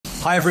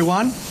Hi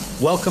everyone,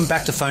 welcome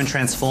back to Phone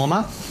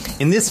Transformer.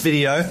 In this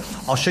video,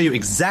 I'll show you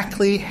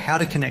exactly how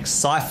to connect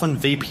Psiphon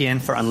VPN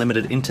for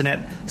unlimited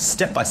internet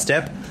step by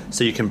step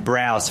so you can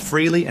browse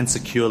freely and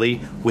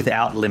securely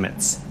without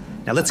limits.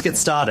 Now let's get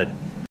started.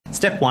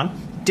 Step 1,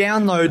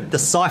 download the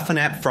Psiphon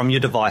app from your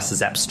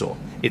device's app store.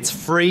 It's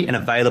free and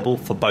available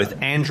for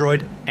both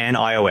Android and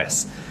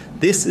iOS.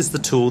 This is the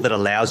tool that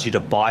allows you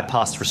to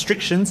bypass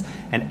restrictions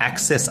and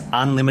access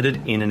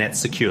unlimited internet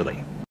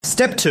securely.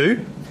 Step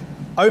 2,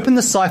 open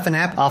the Psiphon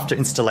app after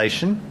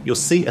installation. You'll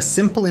see a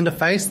simple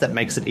interface that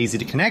makes it easy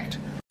to connect.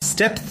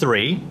 Step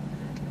 3,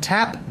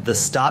 tap the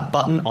Start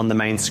button on the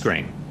main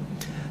screen.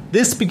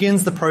 This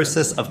begins the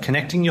process of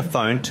connecting your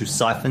phone to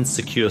Psiphon's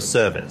secure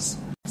servers.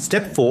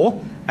 Step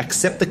 4,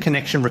 accept the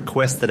connection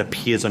request that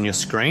appears on your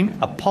screen.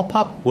 A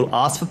pop-up will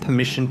ask for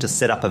permission to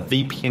set up a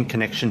VPN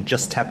connection.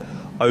 Just tap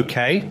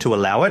OK to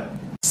allow it.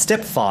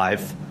 Step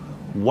 5,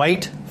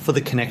 wait for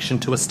the connection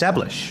to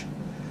establish.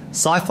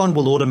 Psiphon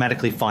will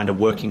automatically find a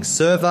working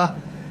server,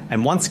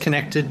 and once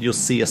connected, you'll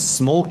see a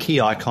small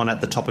key icon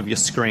at the top of your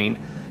screen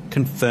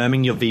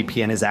confirming your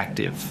VPN is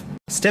active.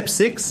 Step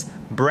 6,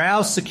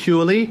 browse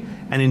securely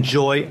and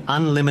enjoy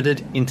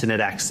unlimited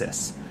internet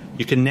access.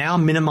 You can now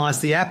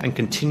minimize the app and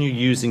continue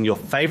using your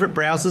favorite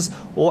browsers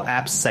or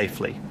apps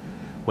safely.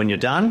 When you're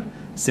done,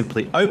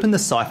 simply open the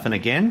Psiphon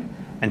again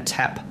and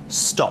tap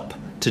Stop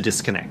to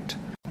disconnect.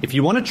 If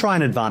you want to try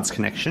an advanced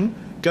connection,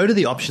 go to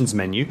the Options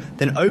menu,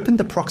 then open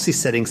the proxy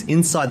settings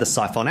inside the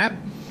Psiphon app.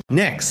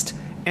 Next,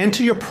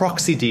 enter your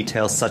proxy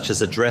details such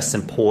as address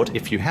and port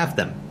if you have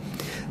them.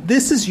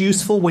 This is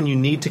useful when you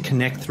need to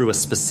connect through a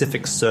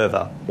specific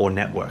server or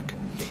network.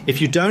 If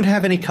you don't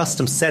have any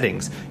custom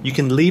settings, you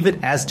can leave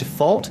it as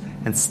default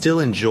and still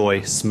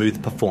enjoy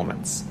smooth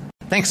performance.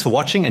 Thanks for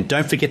watching, and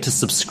don't forget to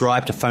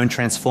subscribe to Phone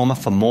Transformer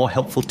for more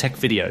helpful tech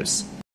videos.